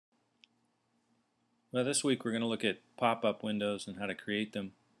Well, this week we're going to look at pop-up windows and how to create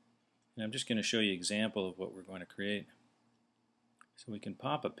them. And I'm just going to show you an example of what we're going to create. So we can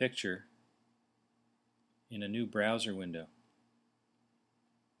pop a picture in a new browser window.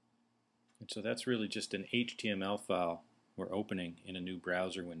 And so that's really just an HTML file we're opening in a new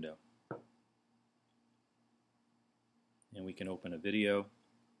browser window. And we can open a video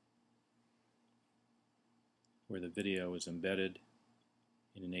where the video is embedded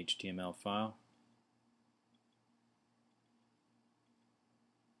in an HTML file.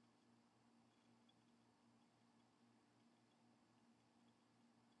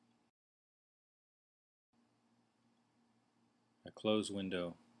 A close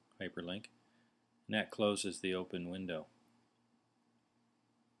window hyperlink, and that closes the open window.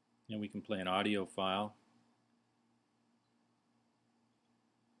 And we can play an audio file.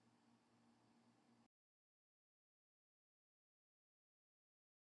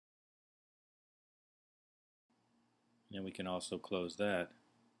 And we can also close that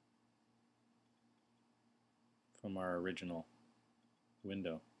from our original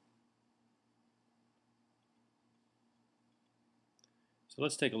window. So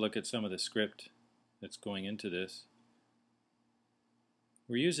let's take a look at some of the script that's going into this.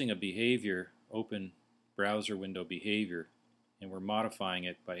 We're using a behavior, open browser window behavior, and we're modifying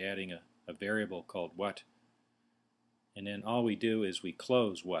it by adding a variable called what. And then all we do is we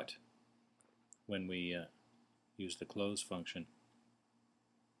close what when we use the close function.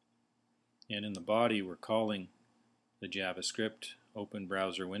 And in the body we're calling the JavaScript open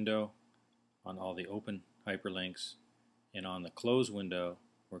browser window on all the open hyperlinks, and on the close window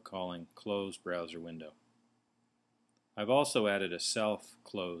we're calling close browser window. I've also added a self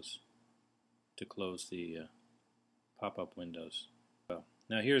close to close the pop-up windows.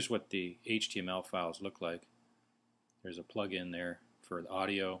 Now here's what the HTML files look like. There's a plug-in there for the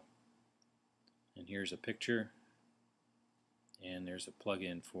audio, and here's a picture, and there's a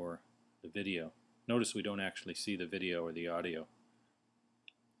plug-in for the video. Notice we don't actually see the video or the audio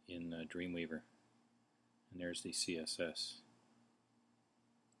in Dreamweaver. And there's the CSS.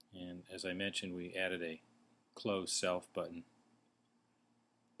 And as I mentioned, we added a close self button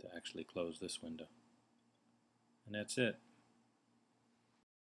to actually close this window. And that's it.